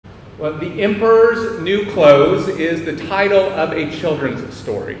Well, The Emperor's New Clothes is the title of a children's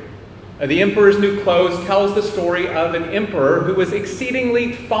story. The Emperor's New Clothes tells the story of an emperor who was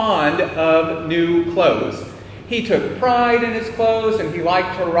exceedingly fond of new clothes. He took pride in his clothes, and he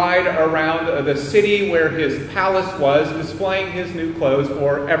liked to ride around the city where his palace was, displaying his new clothes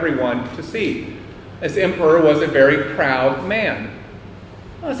for everyone to see. This emperor was a very proud man.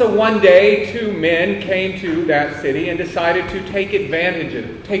 So one day, two men came to that city and decided to take advantage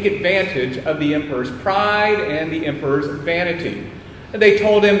of the emperor's pride and the emperor's vanity. They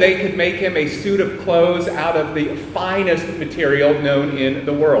told him they could make him a suit of clothes out of the finest material known in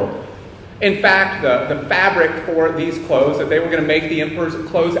the world. In fact, the fabric for these clothes that they were going to make the emperor's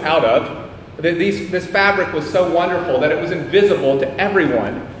clothes out of, this fabric was so wonderful that it was invisible to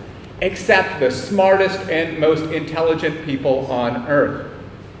everyone except the smartest and most intelligent people on earth.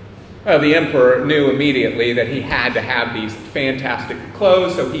 Well, the emperor knew immediately that he had to have these fantastic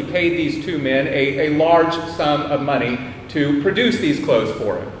clothes, so he paid these two men a large sum of money to produce these clothes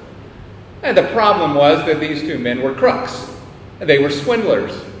for him. And the problem was that these two men were crooks. They were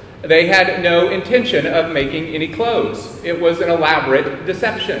swindlers. They had no intention of making any clothes. It was an elaborate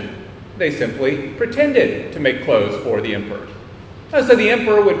deception. They simply pretended to make clothes for the emperor. So the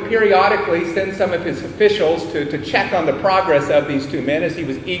emperor would periodically send some of his officials to check on the progress of these two men as he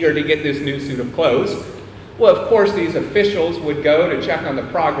was eager to get this new suit of clothes. Well, of course, these officials would go to check on the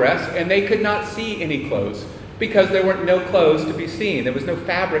progress, and they could not see any clothes because there were no clothes to be seen. There was no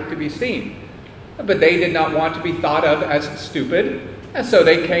fabric to be seen. But they did not want to be thought of as stupid, and so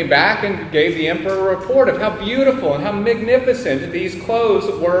they came back and gave the emperor a report of how beautiful and how magnificent these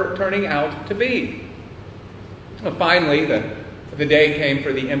clothes were turning out to be. Well, finally, the day came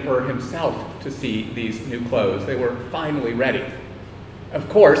for the emperor himself to see these new clothes. They were finally ready. Of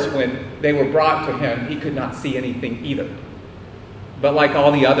course, when they were brought to him, he could not see anything either. But like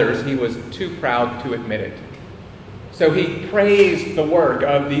all the others, he was too proud to admit it. So he praised the work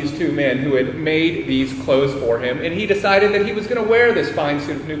of these two men who had made these clothes for him, and he decided that he was going to wear this fine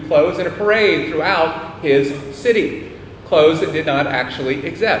suit of new clothes in a parade throughout his city, clothes that did not actually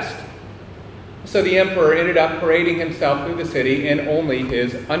exist. So the emperor ended up parading himself through the city in only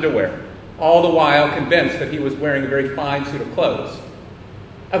his underwear, all the while convinced that he was wearing a very fine suit of clothes.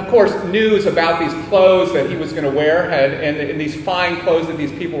 Of course, news about these clothes that he was going to wear and these fine clothes that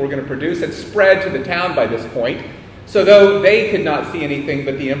these people were going to produce had spread to the town by this point. So though they could not see anything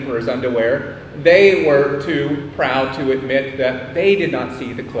but the emperor's underwear, they were too proud to admit that they did not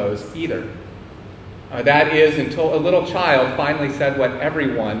see the clothes either. That is, until a little child finally said what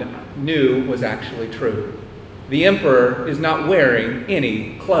everyone knew was actually true. The emperor is not wearing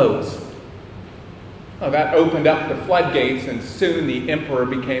any clothes. That opened up the floodgates, and soon the emperor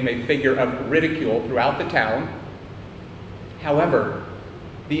became a figure of ridicule throughout the town. However,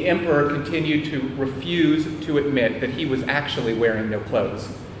 the emperor continued to refuse to admit that he was actually wearing no clothes.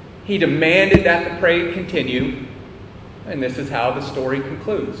 He demanded that the parade continue, and this is how the story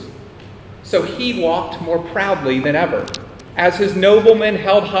concludes. So he walked more proudly than ever, as his noblemen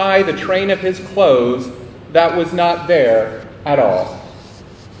held high the train of his clothes that was not there at all.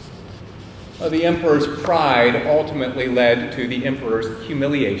 The emperor's pride ultimately led to the emperor's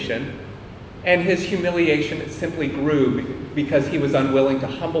humiliation, and his humiliation simply grew because he was unwilling to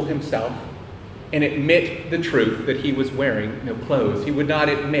humble himself and admit the truth that he was wearing no clothes. He would not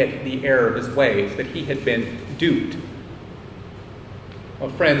admit the error of his ways, that he had been duped. Well,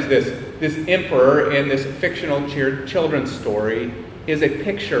 friends, this emperor in this fictional children's story is a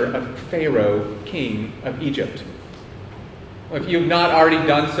picture of Pharaoh, king of Egypt. Well, if you've not already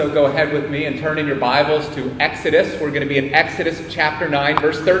done so, go ahead with me and turn in your Bibles to Exodus. We're going to be in Exodus chapter 9,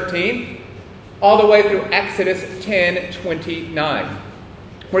 verse 13, all the way through Exodus 10:29.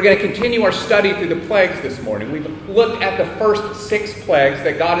 We're going to continue our study through the plagues this morning. We've looked at the first 6 plagues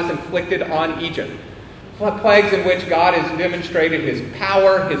that God has inflicted on Egypt. Plagues in which God has demonstrated his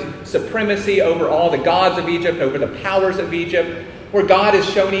power, his supremacy over all the gods of Egypt, over the powers of Egypt, where God has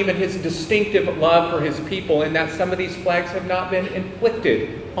shown even his distinctive love for his people, in that some of these plagues have not been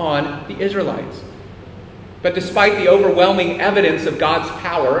inflicted on the Israelites. But despite the overwhelming evidence of God's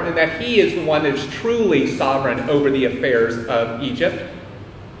power, and that he is the one that is truly sovereign over the affairs of Egypt,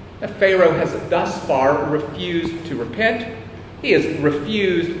 Pharaoh has thus far refused to repent. He has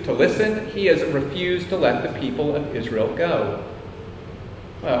refused to listen. He has refused to let the people of Israel go.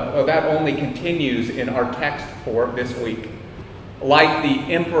 Well, that only continues in our text for this week. Like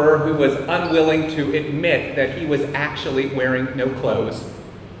the emperor who was unwilling to admit that he was actually wearing no clothes,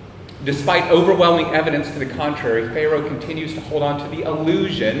 despite overwhelming evidence to the contrary, Pharaoh continues to hold on to the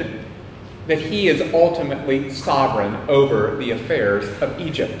illusion that he is ultimately sovereign over the affairs of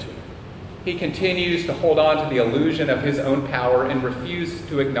Egypt. He continues to hold on to the illusion of his own power and refuses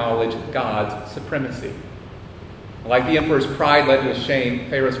to acknowledge God's supremacy. Like the emperor's pride led to his shame,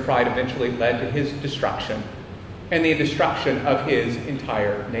 Pharaoh's pride eventually led to his destruction and the destruction of his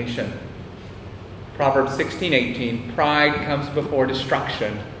entire nation. Proverbs 16:18, pride comes before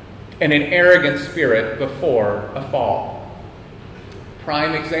destruction and an arrogant spirit before a fall.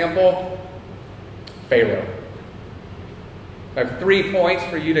 Prime example, Pharaoh. I have 3 points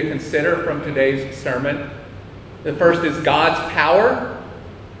for you to consider from today's sermon. The first is God's power.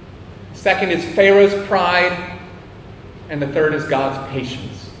 The second is Pharaoh's pride. And the third is God's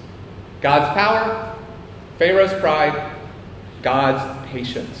patience. God's power, Pharaoh's pride, God's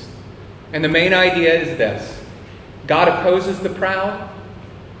patience. And the main idea is this: God opposes the proud,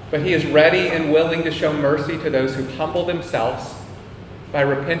 but he is ready and willing to show mercy to those who humble themselves by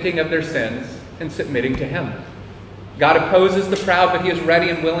repenting of their sins and submitting to him. God opposes the proud, but he is ready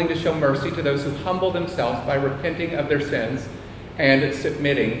and willing to show mercy to those who humble themselves by repenting of their sins and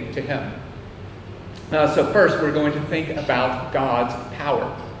submitting to him. So first, we're going to think about God's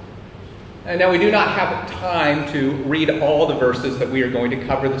power. And now we do not have time to read all the verses that we are going to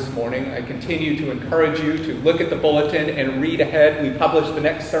cover this morning. I continue to encourage you to look at the bulletin and read ahead. We publish the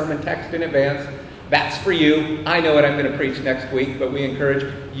next sermon text in advance. That's for you. I know what I'm going to preach next week, but we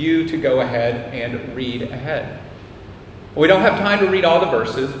encourage you to go ahead and read ahead. We don't have time to read all the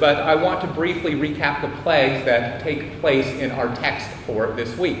verses, but I want to briefly recap the plagues that take place in our text for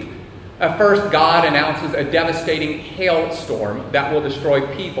this week. First, God announces a devastating hailstorm that will destroy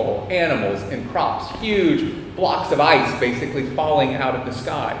people, animals, and crops. Huge blocks of ice basically falling out of the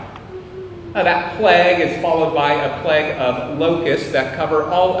sky. That plague is followed by a plague of locusts that cover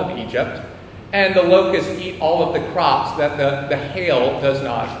all of Egypt. And the locusts eat all of the crops that the hail does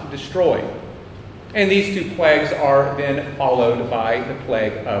not destroy. And these 2 plagues are then followed by the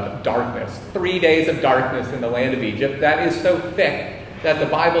plague of darkness. 3 days of darkness in the land of Egypt. That is so thick that the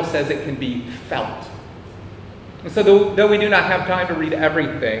Bible says it can be felt. And so though we do not have time to read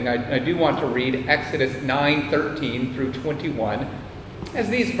everything, I do want to read Exodus 9:13 through 21, as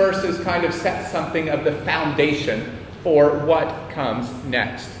these verses kind of set something of the foundation for what comes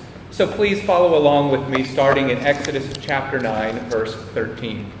next. So please follow along with me, starting in Exodus chapter 9, verse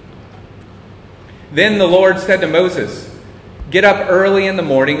 13. Then the Lord said to Moses, "Get up early in the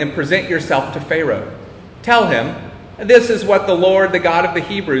morning and present yourself to Pharaoh. Tell him, 'This is what the Lord, the God of the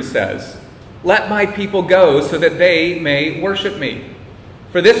Hebrews, says. Let my people go so that they may worship me.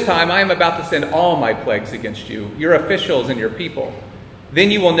 For this time I am about to send all my plagues against you, your officials and your people. Then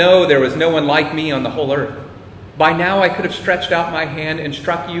you will know there was no one like me on the whole earth. By now I could have stretched out my hand and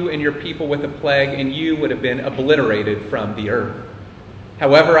struck you and your people with a plague, and you would have been obliterated from the earth.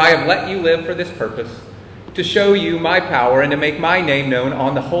 However, I have let you live for this purpose, to show you my power and to make my name known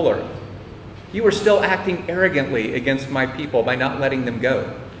on the whole earth. You are still acting arrogantly against my people by not letting them go.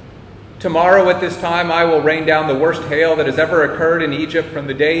 Tomorrow at this time I will rain down the worst hail that has ever occurred in Egypt from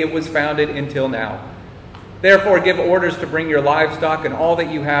the day it was founded until now. Therefore give orders to bring your livestock and all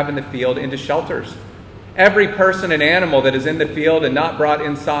that you have in the field into shelters. Every person and animal that is in the field and not brought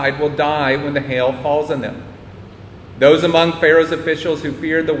inside will die when the hail falls on them.' Those among Pharaoh's officials who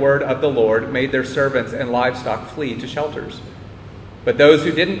feared the word of the Lord made their servants and livestock flee to shelters. But those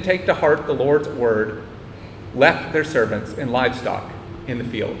who didn't take to heart the Lord's word left their servants and livestock in the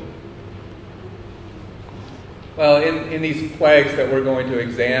field." Well, in these plagues that we're going to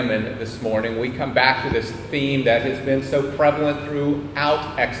examine this morning, we come back to this theme that has been so prevalent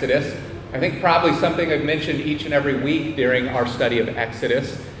throughout Exodus. I think probably something I've mentioned each and every week during our study of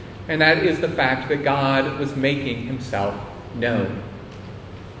Exodus, and that is the fact that God was making himself known.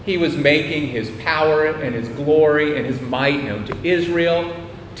 He was making his power and his glory and his might known to Israel,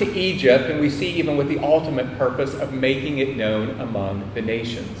 to Egypt, and we see even with the ultimate purpose of making it known among the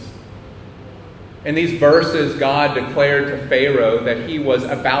nations. In these verses, God declared to Pharaoh that he was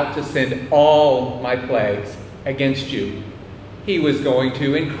about to send all my plagues against you. He was going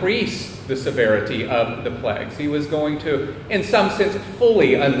to increase the severity of the plagues. He was going to, in some sense,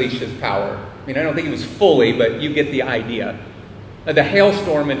 fully unleash his power. I mean, I don't think he was fully, but you get the idea. The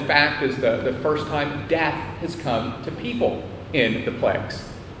hailstorm, in fact, is the first time death has come to people in the plagues.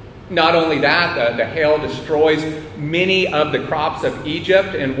 Not only that, the hail destroys many of the crops of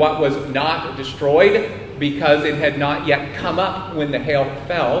Egypt, and what was not destroyed, because it had not yet come up when the hail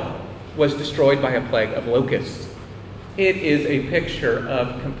fell, was destroyed by a plague of locusts. It is a picture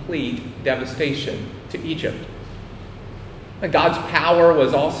of complete devastation to Egypt. God's power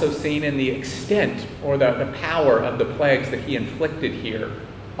was also seen in the extent or the power of the plagues that he inflicted here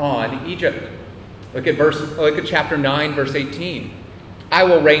on Egypt. Look at chapter 9, verse 18. I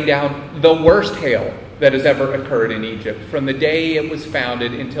will rain down the worst hail that has ever occurred in Egypt from the day it was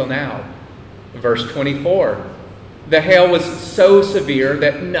founded until now. Verse 24, the hail was so severe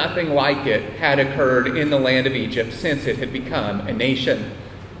that nothing like it had occurred in the land of Egypt since it had become a nation.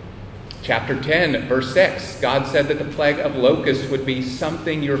 Chapter 10, verse 6, God said that the plague of locusts would be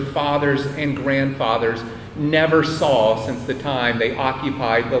something your fathers and grandfathers never saw since the time they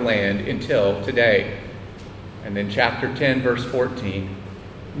occupied the land until today. And then chapter 10, verse 14,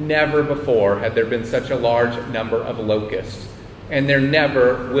 never before had there been such a large number of locusts, and there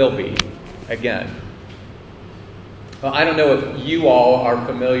never will be again. Well, I don't know if you all are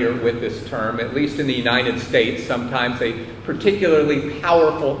familiar with this term. At least in the United States, sometimes a particularly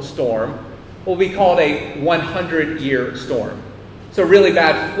powerful storm will be called a 100-year storm. So a really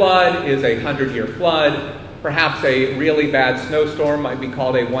bad flood is a 100-year flood. Perhaps a really bad snowstorm might be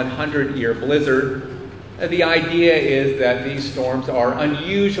called a 100-year blizzard. The idea is that these storms are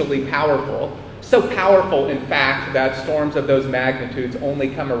unusually powerful. So powerful, in fact, that storms of those magnitudes only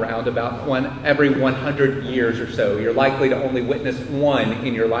come around about every 100 years or so. You're likely to only witness one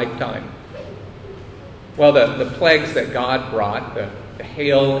in your lifetime. Well, the plagues that God brought, the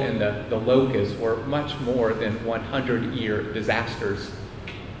hail and the locusts, were much more than 100-year disasters.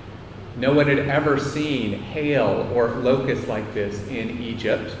 No one had ever seen hail or locusts like this in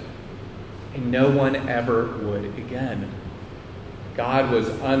Egypt, and no one ever would again. God was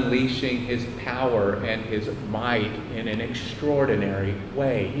unleashing his power and his might in an extraordinary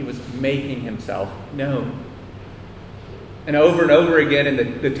way. He was making himself known. And over again,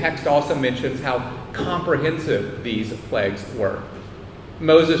 and the text also mentions how comprehensive these plagues were.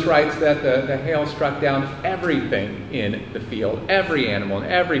 Moses writes that the hail struck down everything in the field, every animal, and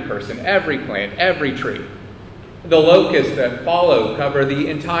every person, every plant, every tree. The locusts that followed covered the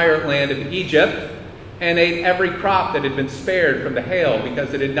entire land of Egypt and ate every crop that had been spared from the hail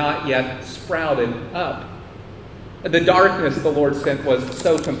because it had not yet sprouted up. The darkness the Lord sent was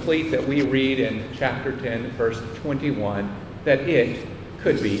so complete that we read in chapter 10, verse 21, that it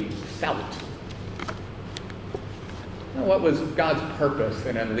could be felt. Now, what was God's purpose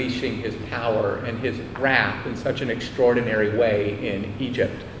in unleashing his power and his wrath in such an extraordinary way in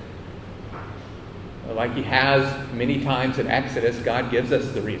Egypt? Like he has many times in Exodus, God gives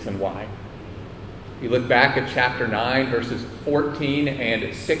us the reason why. You look back at chapter 9, verses 14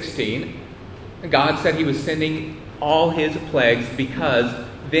 and 16. God said he was sending all his plagues because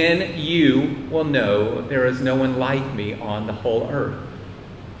then you will know there is no one like me on the whole earth.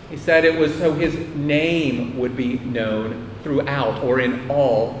 He said it was so his name would be known throughout or in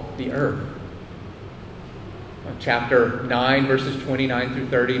all the earth. Chapter 9, verses 29 through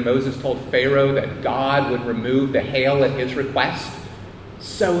 30, Moses told Pharaoh that God would remove the hail at his request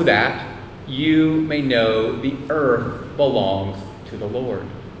so that you may know the earth belongs to the Lord.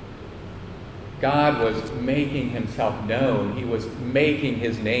 God was making himself known. He was making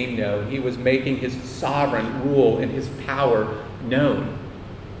his name known. He was making his sovereign rule and his power known.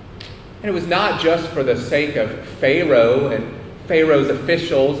 And it was not just for the sake of Pharaoh and Pharaoh's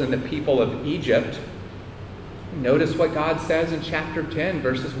officials and the people of Egypt. Notice what God says in chapter 10,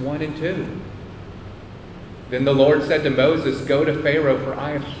 verses 1 and 2. Then the Lord said to Moses, "Go to Pharaoh, for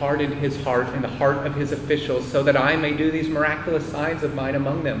I have hardened his heart and the heart of his officials, so that I may do these miraculous signs of mine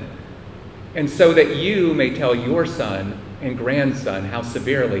among them, and so that you may tell your son and grandson how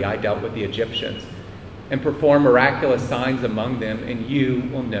severely I dealt with the Egyptians, and perform miraculous signs among them, and you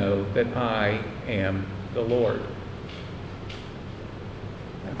will know that I am the Lord."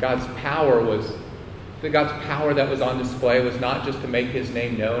 God's power that was on display was not just to make his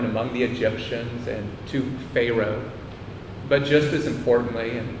name known among the Egyptians and to Pharaoh, but just as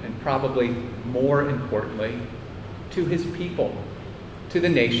importantly, and probably more importantly, to his people, to the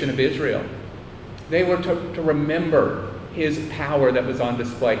nation of Israel. They were to remember his power that was on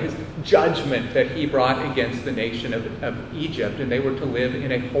display, his judgment that he brought against the nation of Egypt, and they were to live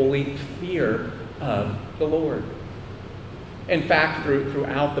in a holy fear of the Lord. In fact,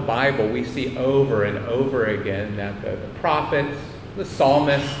 throughout the Bible, we see over and over again that the prophets, the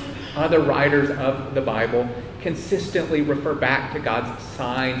psalmists, other writers of the Bible consistently refer back to God's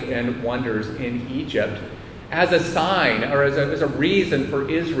signs and wonders in Egypt as a sign or as a reason for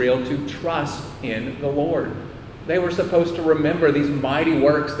Israel to trust in the Lord. They were supposed to remember these mighty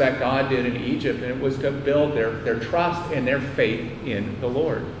works that God did in Egypt, and it was to build their trust and their faith in the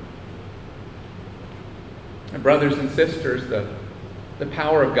Lord. And brothers and sisters, the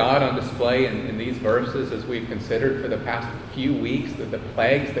power of God on display in these verses, as we've considered for the past few weeks, the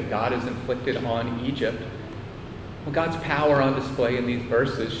plagues that God has inflicted on Egypt, well, God's power on display in these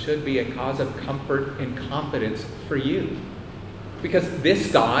verses should be a cause of comfort and confidence for you. Because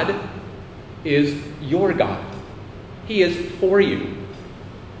this God is your God. He is for you.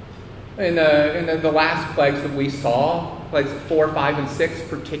 In the last plagues that we saw, plagues 4, 5, and 6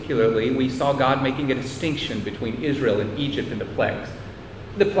 particularly, we saw God making a distinction between Israel and Egypt in the plagues.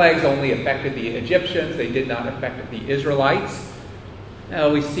 The plagues only affected the Egyptians. They did not affect the Israelites. Now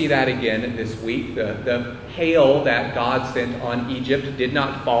we see that again this week. The hail that God sent on Egypt did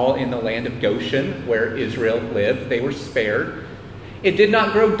not fall in the land of Goshen, where Israel lived. They were spared. It did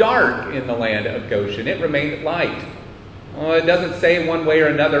not grow dark in the land of Goshen. It remained light. Well, it doesn't say one way or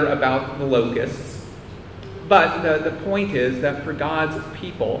another about the locusts. But the point is that for God's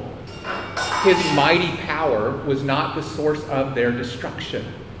people, his mighty power was not the source of their destruction.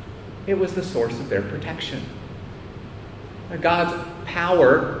 It was the source of their protection. God's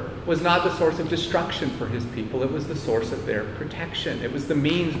power was not the source of destruction for his people. It was the source of their protection. It was the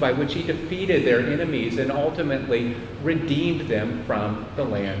means by which he defeated their enemies and ultimately redeemed them from the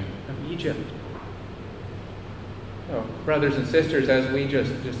land of Egypt. So, brothers and sisters, as we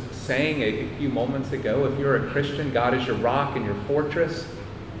just sang a few moments ago, if you're a Christian, God is your rock and your fortress.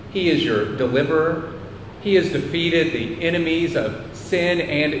 He is your deliverer. He has defeated the enemies of sin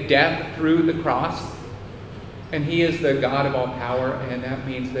and death through the cross. And he is the God of all power, and that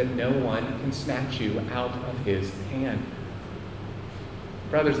means that no one can snatch you out of his hand.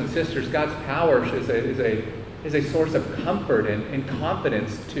 Brothers and sisters, God's power is a source of comfort and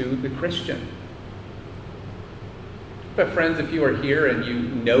confidence to the Christian. But friends, if you are here and you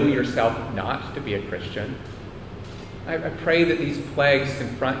know yourself not to be a Christian, I pray that these plagues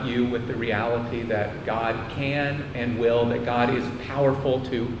confront you with the reality that God can and will, that God is powerful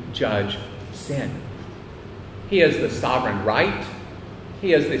to judge sin. He has the sovereign right,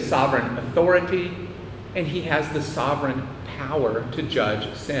 he has the sovereign authority, and he has the sovereign power to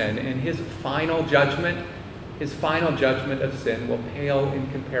judge sin. And his final judgment of sin will pale in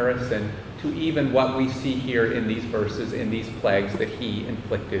comparison to even what we see here in these verses, in these plagues that he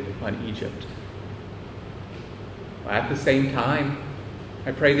inflicted on Egypt. At the same time,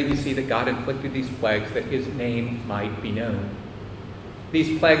 I pray that you see that God inflicted these plagues that his name might be known.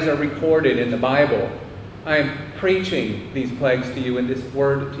 These plagues are recorded in the Bible. I am preaching these plagues to you and this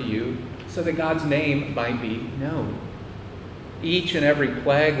word to you so that God's name might be known. Each and every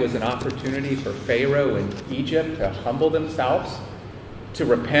plague was an opportunity for Pharaoh and Egypt to humble themselves, to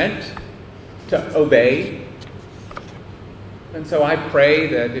repent, to obey. And so I pray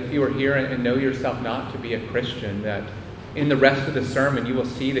that if you are here and know yourself not to be a Christian, that in the rest of the sermon you will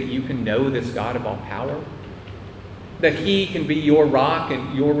see that you can know this God of all power, that he can be your rock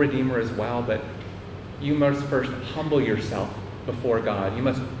and your redeemer as well, but you must first humble yourself before God. You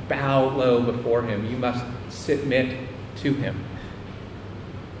must bow low before him. You must submit to him.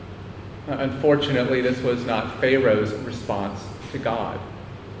 Unfortunately, this was not Pharaoh's response to God,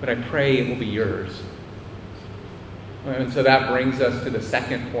 but I pray it will be yours. And so that brings us to the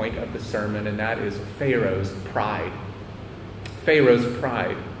second point of the sermon, and that is Pharaoh's pride. Pharaoh's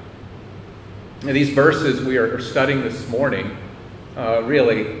pride. Now, these verses we are studying this morning,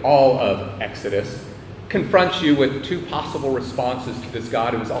 really all of Exodus, confronts you with two possible responses to this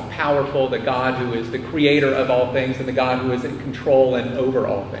God who is all-powerful, the God who is the creator of all things, and the God who is in control and over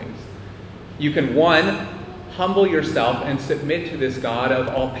all things. You can, one, humble yourself and submit to this God of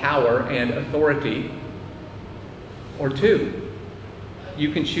all power and authority. Or two,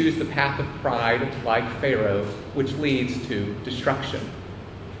 you can choose the path of pride like Pharaoh, which leads to destruction.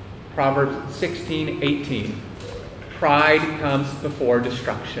 Proverbs 16:18. Pride comes before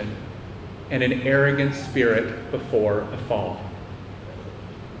destruction, and an arrogant spirit before a fall.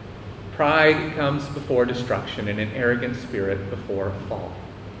 Pride comes before destruction, and an arrogant spirit before a fall.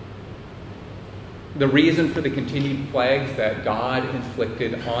 The reason for the continued plagues that God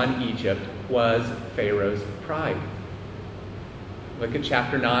inflicted on Egypt was Pharaoh's pride. Look at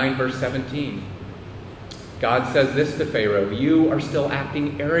chapter 9, verse 17. God says this to Pharaoh, "You are still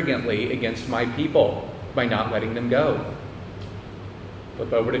acting arrogantly against my people by not letting them go."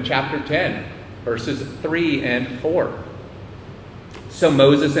 Flip over to chapter 10, verses 3 and 4. So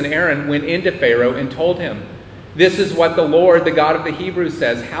Moses and Aaron went into Pharaoh and told him, "This is what the Lord, the God of the Hebrews,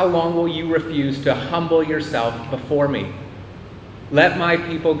 says. How long will you refuse to humble yourself before me? Let my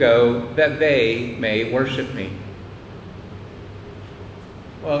people go, that they may worship me."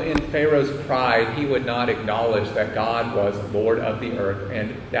 Well, in Pharaoh's pride, he would not acknowledge that God was Lord of the earth,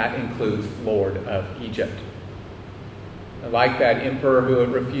 and that includes Lord of Egypt. Like that emperor who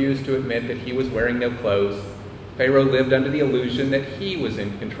had refused to admit that he was wearing no clothes, Pharaoh lived under the illusion that he was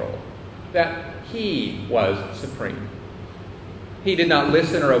in control, that he was supreme. He did not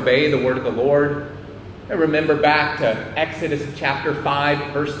listen or obey the word of the Lord. I remember back to Exodus chapter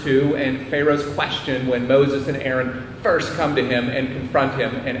 5, verse 2, and Pharaoh's question when Moses and Aaron first come to him and confront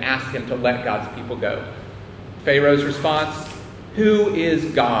him and ask him to let God's people go. Pharaoh's response, "Who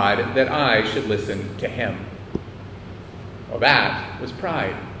is God that I should listen to him?" Well, that was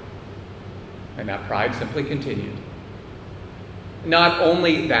pride. And that pride simply continued. Not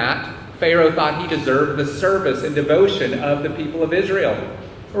only that, Pharaoh thought he deserved the service and devotion of the people of Israel.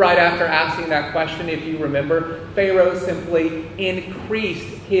 Right after asking that question, if you remember, Pharaoh simply increased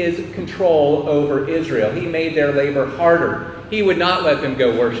his control over Israel. He made their labor harder. He would not let them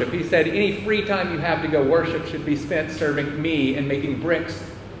go worship. He said, any free time you have to go worship should be spent serving me and making bricks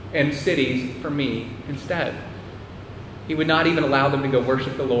and cities for me instead. He would not even allow them to go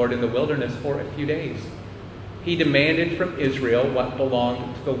worship the Lord in the wilderness for a few days. He demanded from Israel what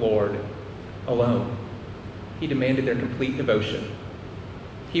belonged to the Lord alone. He demanded their complete devotion.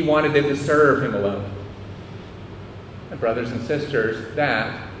 He wanted them to serve him alone. And brothers and sisters,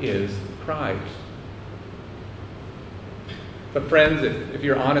 that is pride. But friends, if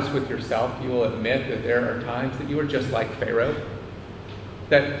you're honest with yourself, you will admit that there are times that you are just like Pharaoh,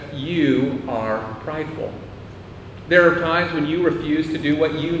 that you are prideful. There are times when you refuse to do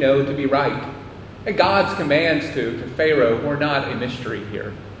what you know to be right. And God's commands to Pharaoh were not a mystery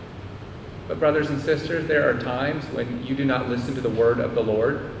here. But brothers and sisters, there are times when you do not listen to the word of the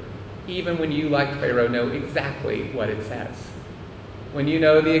Lord, even when you, like Pharaoh, know exactly what it says. When you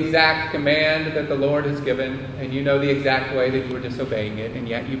know the exact command that the Lord has given, and you know the exact way that you are disobeying it, and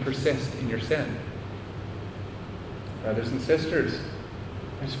yet you persist in your sin. Brothers and sisters,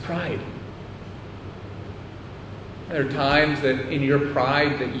 there's pride. There are times that in your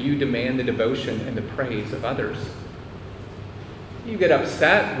pride that you demand the devotion and the praise of others. You get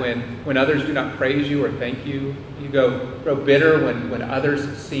upset when others do not praise you or thank you. You grow bitter when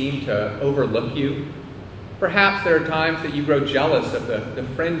others seem to overlook you. Perhaps there are times that you grow jealous of the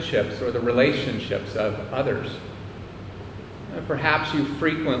friendships or the relationships of others. Perhaps you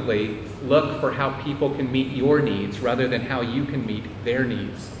frequently look for how people can meet your needs rather than how you can meet their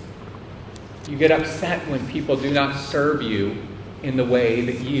needs. You get upset when people do not serve you in the way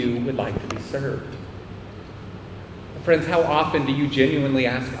that you would like to be served. Friends, how often do you genuinely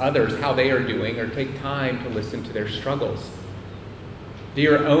ask others how they are doing or take time to listen to their struggles? Do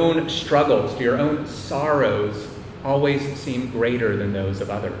your own struggles, do your own sorrows always seem greater than those of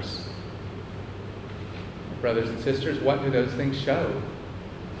others? Brothers and sisters, what do those things show?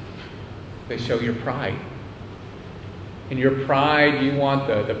 They show your pride. In your pride, you want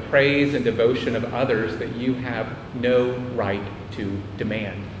the praise and devotion of others that you have no right to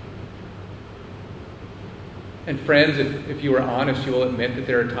demand. And friends, if you are honest, you will admit that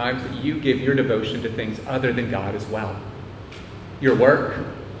there are times that you give your devotion to things other than God as well. Your work,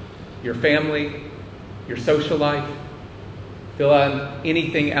 your family, your social life, fill out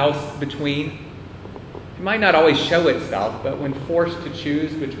anything else between. It might not always show itself, but when forced to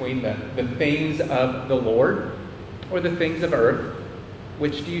choose between the things of the Lord or the things of earth,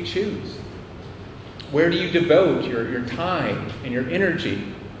 which do you choose? Where do you devote your time and your energy?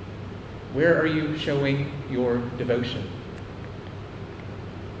 Where are you showing your devotion?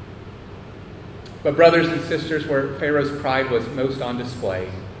 But brothers and sisters, where Pharaoh's pride was most on display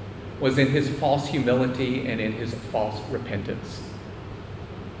was in his false humility and in his false repentance.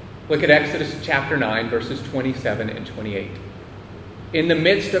 Look at Exodus chapter 9, verses 27 and 28. In the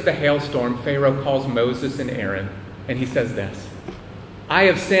midst of the hailstorm, Pharaoh calls Moses and Aaron, and he says this, "I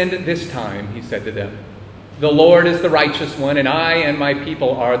have sinned this time," he said to them. "The Lord is the righteous one, and I and my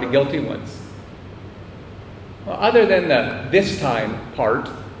people are the guilty ones." Well, other than the "this time" part,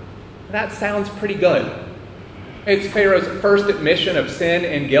 that sounds pretty good. It's Pharaoh's first admission of sin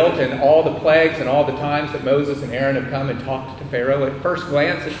and guilt and all the plagues and all the times that Moses and Aaron have come and talked to Pharaoh. At first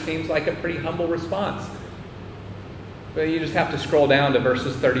glance, it seems like a pretty humble response. But you just have to scroll down to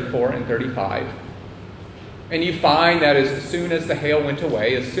verses 34 and 35. And you find that as soon as the hail went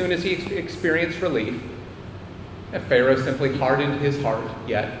away, as soon as he experienced relief, and Pharaoh simply hardened his heart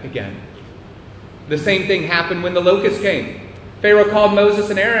yet again. The same thing happened when the locust came. Pharaoh called Moses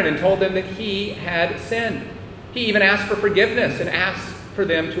and Aaron and told them that he had sinned. He even asked for forgiveness and asked for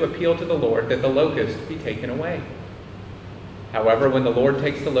them to appeal to the Lord that the locust be taken away. However, when the Lord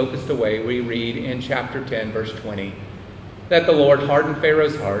takes the locust away, we read in chapter 10, verse 20, that the Lord hardened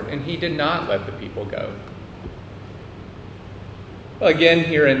Pharaoh's heart and he did not let the people go. Well, again,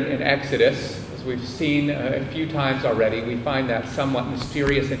 here in Exodus, as we've seen a few times already, we find that somewhat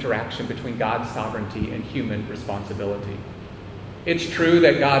mysterious interaction between God's sovereignty and human responsibility. It's true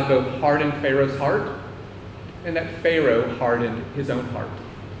that God both hardened Pharaoh's heart and that Pharaoh hardened his own heart.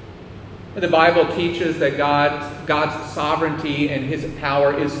 The Bible teaches that God's sovereignty and his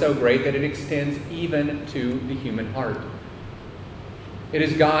power is so great that it extends even to the human heart. It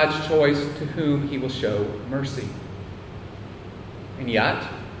is God's choice to whom he will show mercy. And yet,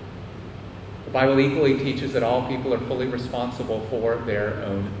 the Bible equally teaches that all people are fully responsible for their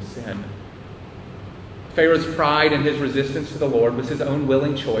own sin. Pharaoh's pride and his resistance to the Lord was his own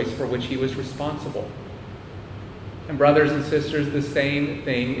willing choice for which he was responsible. And brothers and sisters, the same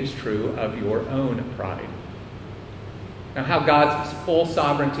thing is true of your own pride. Now, how God's full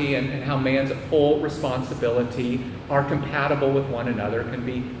sovereignty and how man's full responsibility are compatible with one another can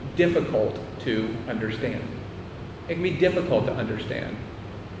be difficult to understand. It can be difficult to understand.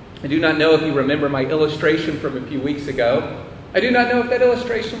 I do not know if you remember my illustration from a few weeks ago. I do not know if that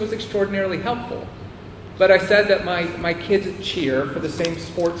illustration was extraordinarily helpful. But I said that my kids cheer for the same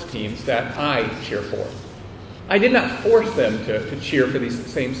sports teams that I cheer for. I did not force them to cheer for these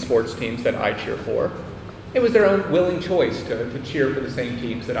same sports teams that I cheer for. It was their own willing choice to cheer for the same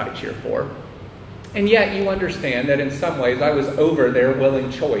teams that I cheer for. And yet you understand that in some ways I was over their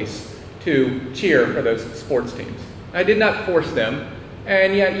willing choice to cheer for those sports teams. I did not force them,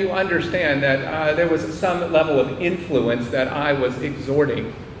 and yet you understand that there was some level of influence that I was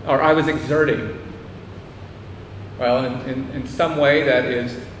exerting. Well, in some way that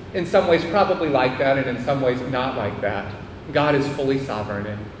is, in some ways probably like that, and in some ways not like that. God is fully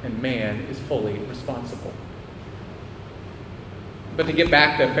sovereign, and man is fully responsible. But to get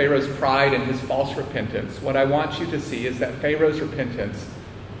back to Pharaoh's pride and his false repentance, what I want you to see is that Pharaoh's repentance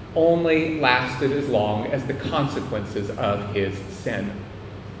only lasted as long as the consequences of his sin.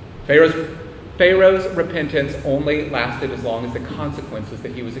 Pharaoh's repentance only lasted as long as the consequences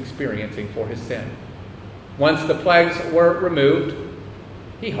that he was experiencing for his sin. Once the plagues were removed,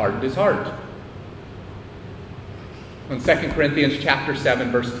 he hardened his heart. In 2 Corinthians chapter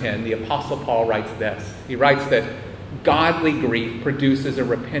 7, verse 10, the Apostle Paul writes this. He writes that godly grief produces a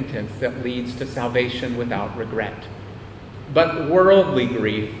repentance that leads to salvation without regret. But worldly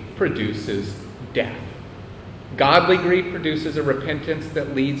grief produces death. Godly grief produces a repentance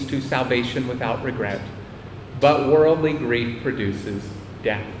that leads to salvation without regret. But worldly grief produces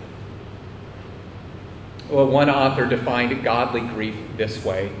death. Well, one author defined godly grief this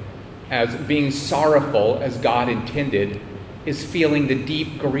way: as being sorrowful as God intended is feeling the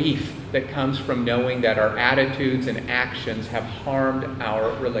deep grief that comes from knowing that our attitudes and actions have harmed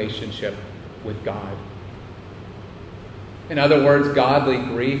our relationship with God. In other words, godly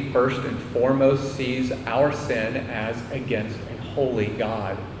grief first and foremost sees our sin as against a holy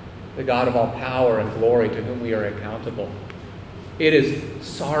God, the God of all power and glory to whom we are accountable. It is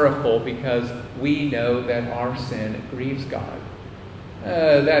sorrowful because we know that our sin grieves God.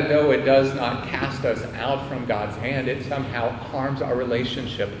 That though it does not cast us out from God's hand, it somehow harms our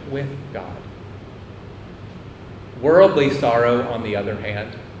relationship with God. Worldly sorrow, on the other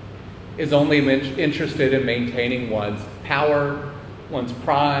hand, is only interested in maintaining one's power, one's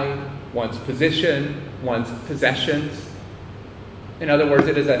pride, one's position, one's possessions. In other words,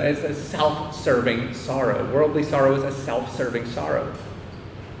 it is a self-serving sorrow. Worldly sorrow is a self-serving sorrow.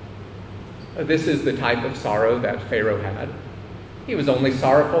 This is the type of sorrow that Pharaoh had. He was only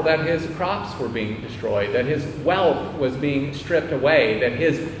sorrowful that his crops were being destroyed, that his wealth was being stripped away, that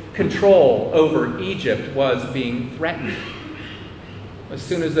his control over Egypt was being threatened. As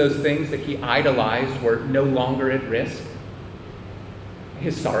soon as those things that he idolized were no longer at risk,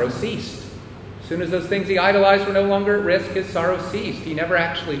 his sorrow ceased. As soon as those things he idolized were no longer at risk, his sorrow ceased. He never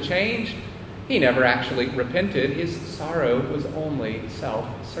actually changed. He never actually repented. His sorrow was only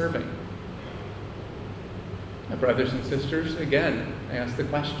self-serving. Now, brothers and sisters, again, I ask the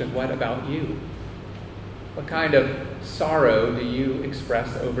question, what about you? What kind of sorrow do you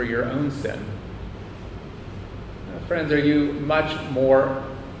express over your own sin? Friends, are you much more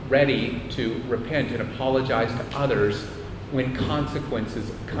ready to repent and apologize to others when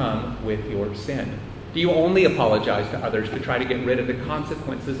consequences come with your sin? Do you only apologize to others to try to get rid of the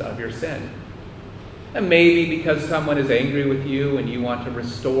consequences of your sin? And maybe because someone is angry with you and you want to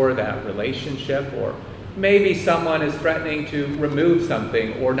restore that relationship, or maybe someone is threatening to remove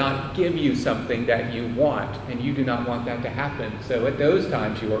something or not give you something that you want, and you do not want that to happen. So at those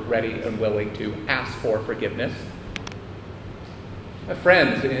times you are ready and willing to ask for forgiveness.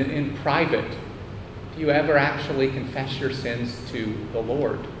 Friends, in private, do you ever actually confess your sins to the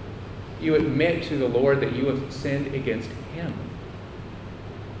Lord? You admit to the Lord that you have sinned against Him.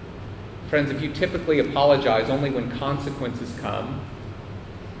 Friends, if you typically apologize only when consequences come,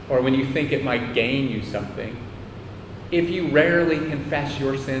 or when you think it might gain you something, if you rarely confess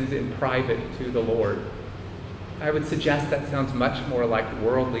your sins in private to the Lord, I would suggest that sounds much more like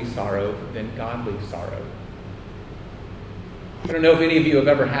worldly sorrow than godly sorrow. I don't know if any of you have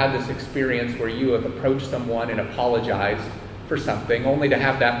ever had this experience where you have approached someone and apologized for something, only to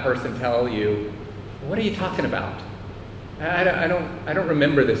have that person tell you, "What are you talking about? I don't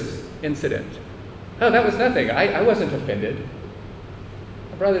remember this incident. Oh, that was nothing. I wasn't offended."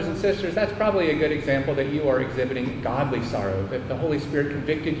 Brothers and sisters, that's probably a good example that you are exhibiting godly sorrow, that the Holy Spirit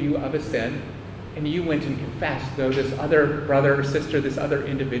convicted you of a sin, and you went and confessed, though this other brother or sister, this other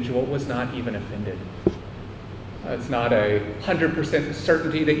individual was not even offended. It's not a 100%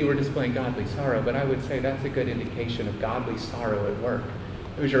 certainty that you were displaying godly sorrow, but I would say that's a good indication of godly sorrow at work.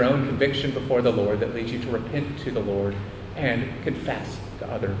 It was your own conviction before the Lord that leads you to repent to the Lord and confess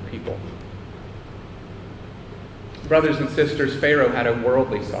to other people. Brothers and sisters, Pharaoh had a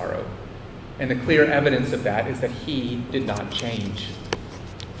worldly sorrow, and the clear evidence of that is that he did not change.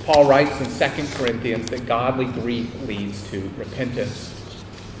 Paul writes in 2 Corinthians that godly grief leads to repentance.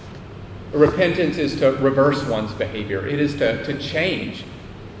 Repentance is to reverse one's behavior. It is to change.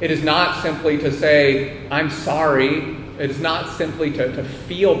 It is not simply to say, "I'm sorry." It is not simply to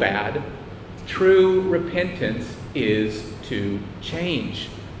feel bad. True repentance is to change.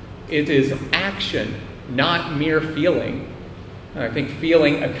 It is action, not mere feeling. I think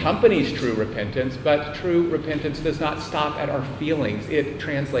feeling accompanies true repentance, but true repentance does not stop at our feelings. It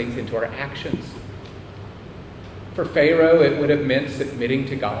translates into our actions. For Pharaoh, it would have meant submitting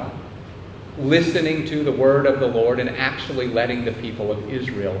to God, listening to the word of the Lord, and actually letting the people of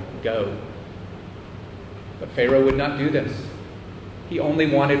Israel go. But Pharaoh would not do this. He only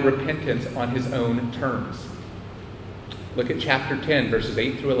wanted repentance on his own terms. Look at chapter 10, verses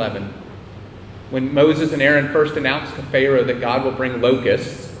 8 through 11. When Moses and Aaron first announced to Pharaoh that God will bring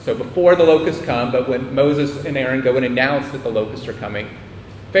locusts, so before the locusts come, but when Moses and Aaron go and announce that the locusts are coming,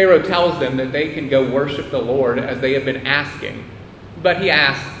 Pharaoh tells them that they can go worship the Lord as they have been asking. But he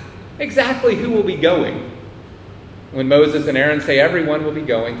asks, exactly who will be going? When Moses and Aaron say everyone will be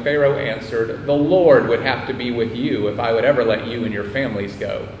going, Pharaoh answered, the Lord would have to be with you if I would ever let you and your families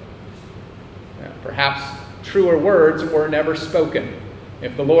go. Now, perhaps truer words were never spoken.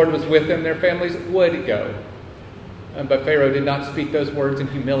 If the Lord was with them, their families would go. But Pharaoh did not speak those words in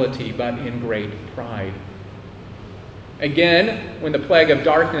humility, but in great pride. Again, when the plague of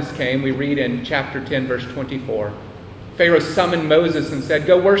darkness came, we read in chapter 10, verse 24, Pharaoh summoned Moses and said,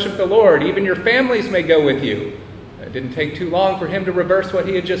 go worship the Lord. Even your families may go with you. It didn't take too long for him to reverse what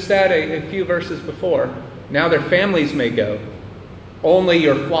he had just said a few verses before. Now their families may go. Only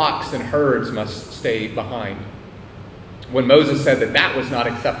your flocks and herds must stay behind. When Moses said that that was not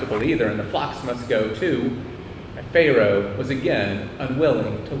acceptable either, and the flocks must go too, Pharaoh was again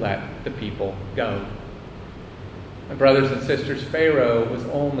unwilling to let the people go. My brothers and sisters, Pharaoh was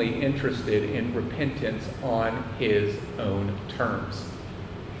only interested in repentance on his own terms.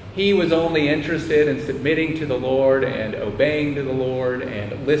 He was only interested in submitting to the Lord and obeying to the Lord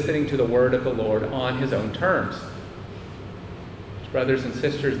and listening to the word of the Lord on his own terms. Brothers and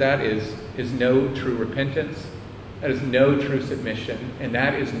sisters, that is no true repentance. That is no true submission, and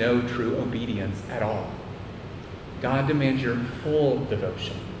that is no true obedience at all. God demands your full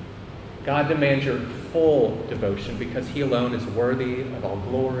devotion. God demands your full devotion because he alone is worthy of all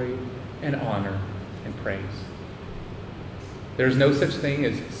glory and honor and praise. There is no such thing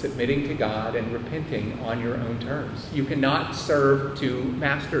as submitting to God and repenting on your own terms. You cannot serve two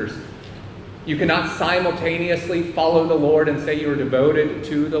masters. You cannot simultaneously follow the Lord and say you are devoted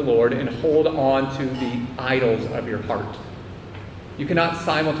to the Lord and hold on to the idols of your heart. You cannot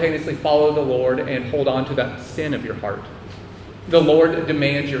simultaneously follow the Lord and hold on to that sin of your heart. The Lord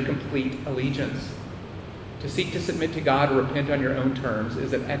demands your complete allegiance. To seek to submit to God or repent on your own terms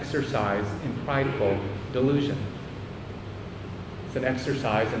is an exercise in prideful delusion. It's an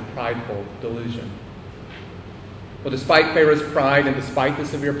exercise in prideful delusion. Well, despite Pharaoh's pride and despite the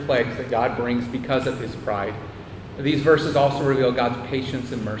severe plagues that God brings because of his pride, these verses also reveal God's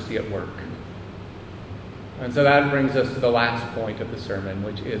patience and mercy at work. And so that brings us to the last point of the sermon,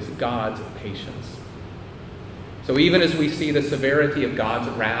 which is God's patience. So even as we see the severity of God's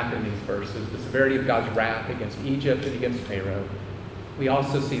wrath in these verses, the severity of God's wrath against Egypt and against Pharaoh, we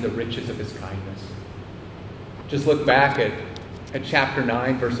also see the riches of his kindness. Just look back at chapter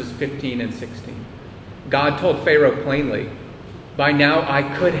 9, verses 15 and 16. God told Pharaoh plainly, by now I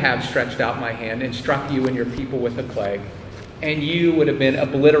could have stretched out my hand and struck you and your people with a plague, and you would have been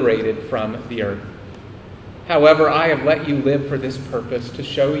obliterated from the earth. However, I have let you live for this purpose, to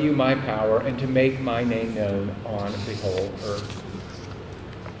show you my power and to make my name known on the whole earth.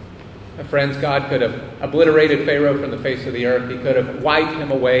 Now, friends, God could have obliterated Pharaoh from the face of the earth. He could have wiped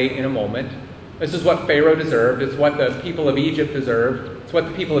him away in a moment. This is what Pharaoh deserved. It's what the people of Egypt deserved. It's what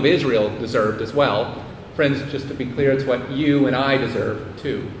the people of Israel deserved as well. Friends, just to be clear, it's what you and I deserve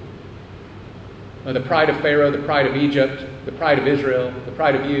too. The pride of Pharaoh, the pride of Egypt, the pride of Israel, the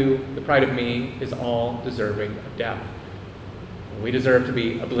pride of you, the pride of me is all deserving of death. We deserve to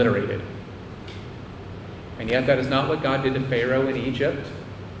be obliterated. And yet that is not what God did to Pharaoh in Egypt,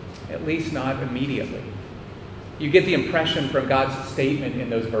 at least not immediately. You get the impression from God's statement in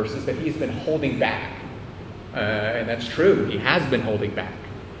those verses that he's been holding back. And that's true. He has been holding back.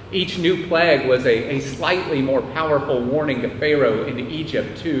 Each new plague was a slightly more powerful warning to Pharaoh and to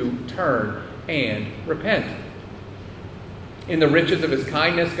Egypt to turn and repent. In the riches of his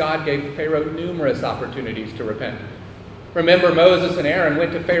kindness, God gave Pharaoh numerous opportunities to repent. Remember, Moses and Aaron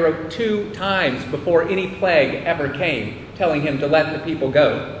went to Pharaoh 2 times before any plague ever came, telling him to let the people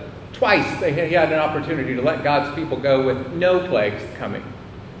go. Twice he had an opportunity to let God's people go with no plagues coming.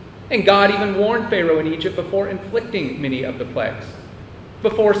 And God even warned Pharaoh in Egypt before inflicting many of the plagues.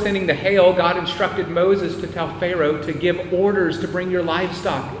 Before sending the hail, God instructed Moses to tell Pharaoh to give orders to bring your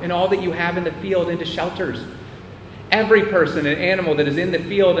livestock and all that you have in the field into shelters. Every person and animal that is in the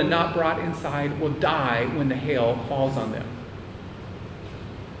field and not brought inside will die when the hail falls on them.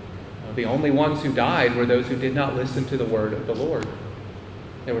 The only ones who died were those who did not listen to the word of the Lord.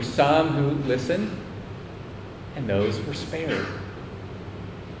 There were some who listened, and those were spared.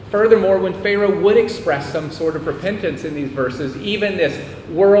 Furthermore, when Pharaoh would express some sort of repentance in these verses, even this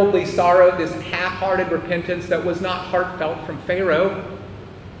worldly sorrow, this half-hearted repentance that was not heartfelt from Pharaoh,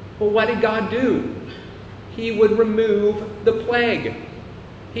 well, what did God do? He would remove the plague.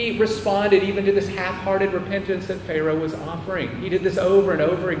 He responded even to this half-hearted repentance that Pharaoh was offering. He did this over and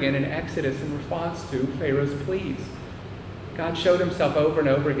over again in Exodus in response to Pharaoh's pleas. God showed himself over and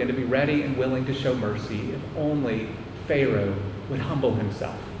over again to be ready and willing to show mercy if only Pharaoh would humble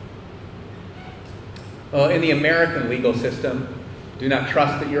himself. Well, in the American legal system, do not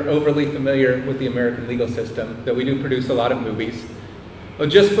trust that you're overly familiar with the American legal system, though we do produce a lot of movies. Well,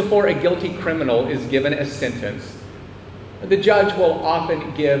 just before a guilty criminal is given a sentence, the judge will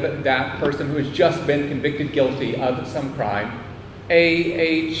often give that person who has just been convicted guilty of some crime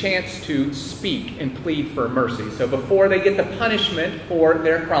a chance to speak and plead for mercy. So before they get the punishment for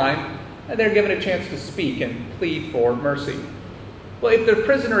their crime, they're given a chance to speak and plead for mercy. Well, if the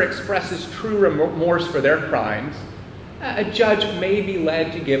prisoner expresses true remorse for their crimes, a judge may be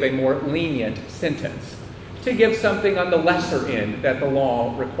led to give a more lenient sentence, to give something on the lesser end that the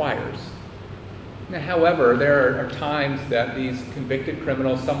law requires. Now, however, there are times that these convicted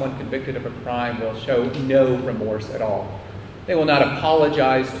criminals, someone convicted of a crime, will show no remorse at all. They will not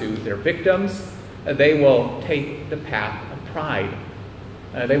apologize to their victims. They will take the path of pride.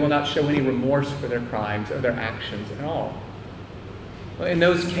 They will not show any remorse for their crimes or their actions at all. In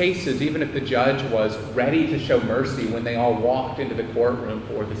those cases, even if the judge was ready to show mercy when they all walked into the courtroom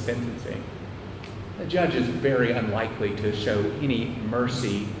for the sentencing, the judge is very unlikely to show any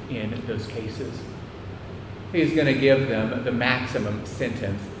mercy in those cases. He's going to give them the maximum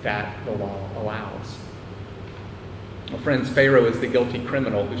sentence that the law allows. Well, friends, Pharaoh is the guilty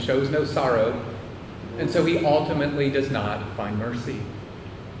criminal who shows no sorrow, and so he ultimately does not find mercy.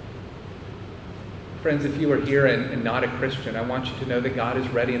 Friends, if you are here and not a Christian, I want you to know that God is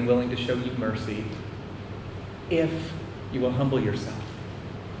ready and willing to show you mercy if you will humble yourself.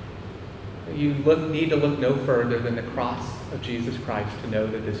 You need to look no further than the cross of Jesus Christ to know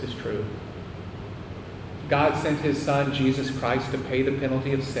that this is true. God sent his Son, Jesus Christ, to pay the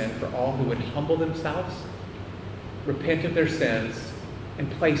penalty of sin for all who would humble themselves, repent of their sins,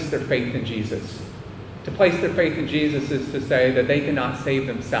 and place their faith in Jesus. To place their faith in Jesus is to say that they cannot save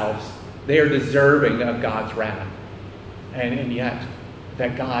themselves. They are deserving of God's wrath. And yet,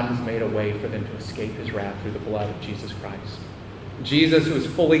 that God has made a way for them to escape his wrath through the blood of Jesus Christ. Jesus, who is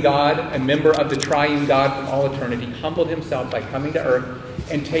fully God, a member of the triune God from all eternity, humbled himself by coming to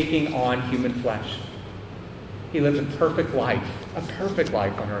earth and taking on human flesh. He lived a perfect life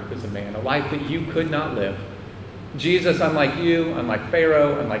on earth as a man, a life that you could not live. Jesus, unlike you, unlike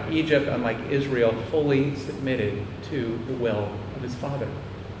Pharaoh, unlike Egypt, unlike Israel, fully submitted to the will of his Father.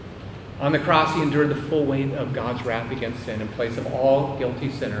 On the cross, he endured the full weight of God's wrath against sin in place of all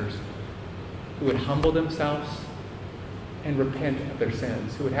guilty sinners who would humble themselves and repent of their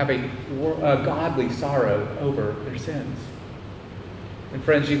sins, who would have a godly sorrow over their sins. And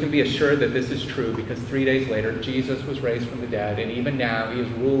friends, you can be assured that this is true because 3 days later, Jesus was raised from the dead, and even now he is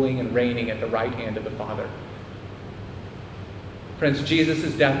ruling and reigning at the right hand of the Father. Friends,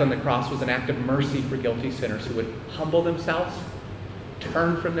 Jesus' death on the cross was an act of mercy for guilty sinners who would humble themselves,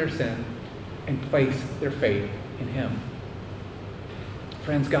 turn from their sin, and place their faith in him.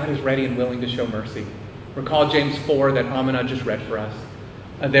 Friends, God is ready and willing to show mercy. Recall James 4 that Amina just read for us.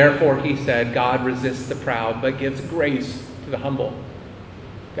 Therefore, he said, God resists the proud, but gives grace to the humble.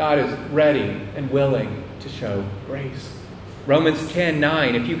 God is ready and willing to show grace. Romans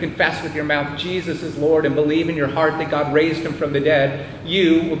 10:9, if you confess with your mouth Jesus is Lord and believe in your heart that God raised him from the dead,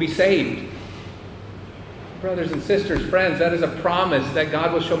 you will be saved. Brothers and sisters, friends, that is a promise that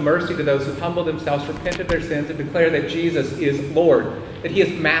God will show mercy to those who humble themselves, repent of their sins, and declare that Jesus is Lord, that he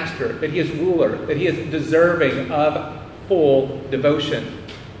is master, that he is ruler, that he is deserving of full devotion.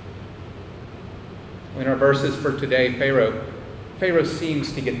 In our verses for today, Pharaoh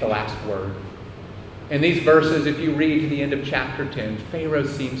seems to get the last word. In these verses, if you read to the end of chapter 10, Pharaoh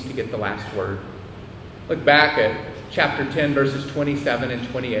seems to get the last word. Look back at chapter 10, verses 27 and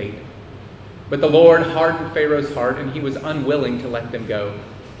 28. But the Lord hardened Pharaoh's heart, and he was unwilling to let them go.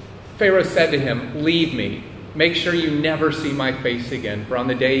 Pharaoh said to him, leave me. Make sure you never see my face again, for on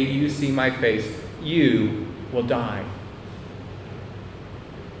the day you see my face, you will die.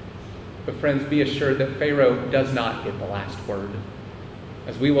 But friends, be assured that Pharaoh does not get the last word.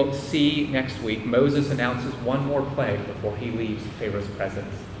 As we will see next week, Moses announces one more plague before he leaves Pharaoh's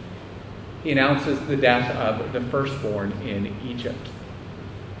presence. He announces the death of the firstborn in Egypt.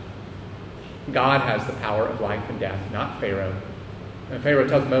 God has the power of life and death, not Pharaoh. And Pharaoh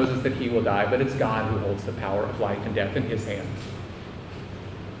tells Moses that he will die, but it's God who holds the power of life and death in his hands.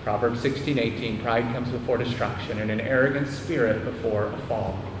 Proverbs 16:18, pride comes before destruction, and an arrogant spirit before a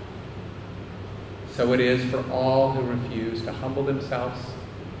fall. So it is for all who refuse to humble themselves,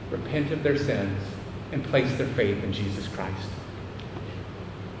 repent of their sins, and place their faith in Jesus Christ.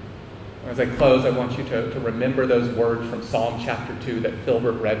 As I close, I want you to remember those words from Psalm chapter 2 that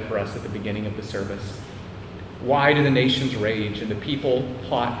Philbert read for us at the beginning of the service. Why do the nations rage and the people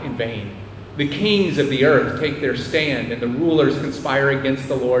plot in vain? The kings of the earth take their stand, and the rulers conspire against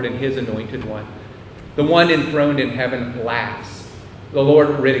the Lord and his anointed one. The one enthroned in heaven laughs. The Lord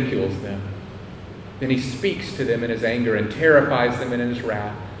ridicules them. Then he speaks to them in his anger and terrifies them in his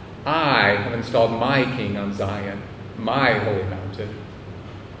wrath. I have installed my king on Zion, my holy mountain.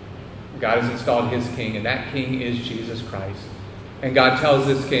 God has installed his king, and that king is Jesus Christ. And God tells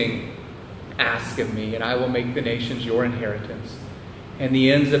this king, ask of me, and I will make the nations your inheritance, and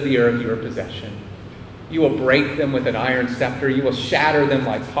the ends of the earth your possession. You will break them with an iron scepter. You will shatter them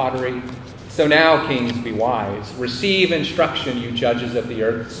like pottery. So now, kings, be wise. Receive instruction, you judges of the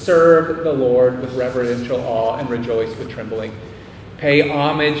earth. Serve the Lord with reverential awe and rejoice with trembling. Pay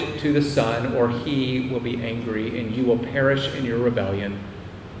homage to the Son, or he will be angry, and you will perish in your rebellion.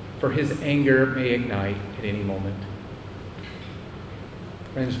 For his anger may ignite at any moment.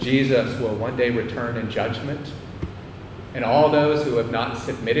 Friends, Jesus will one day return in judgment, and all those who have not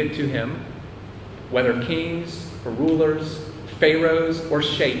submitted to him, whether kings or rulers, pharaohs or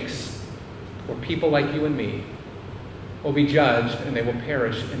sheikhs, or people like you and me, will be judged, and they will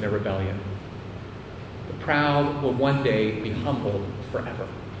perish in their rebellion. The proud will one day be humbled forever.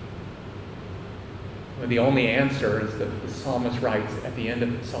 And the only answer, as the psalmist writes at the end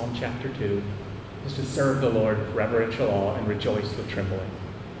of Psalm chapter 2, is to serve the Lord with reverential awe and rejoice with trembling.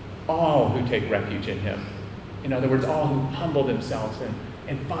 All who take refuge in him. In other words, all who humble themselves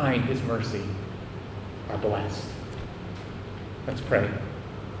and find his mercy are blessed. Let's pray.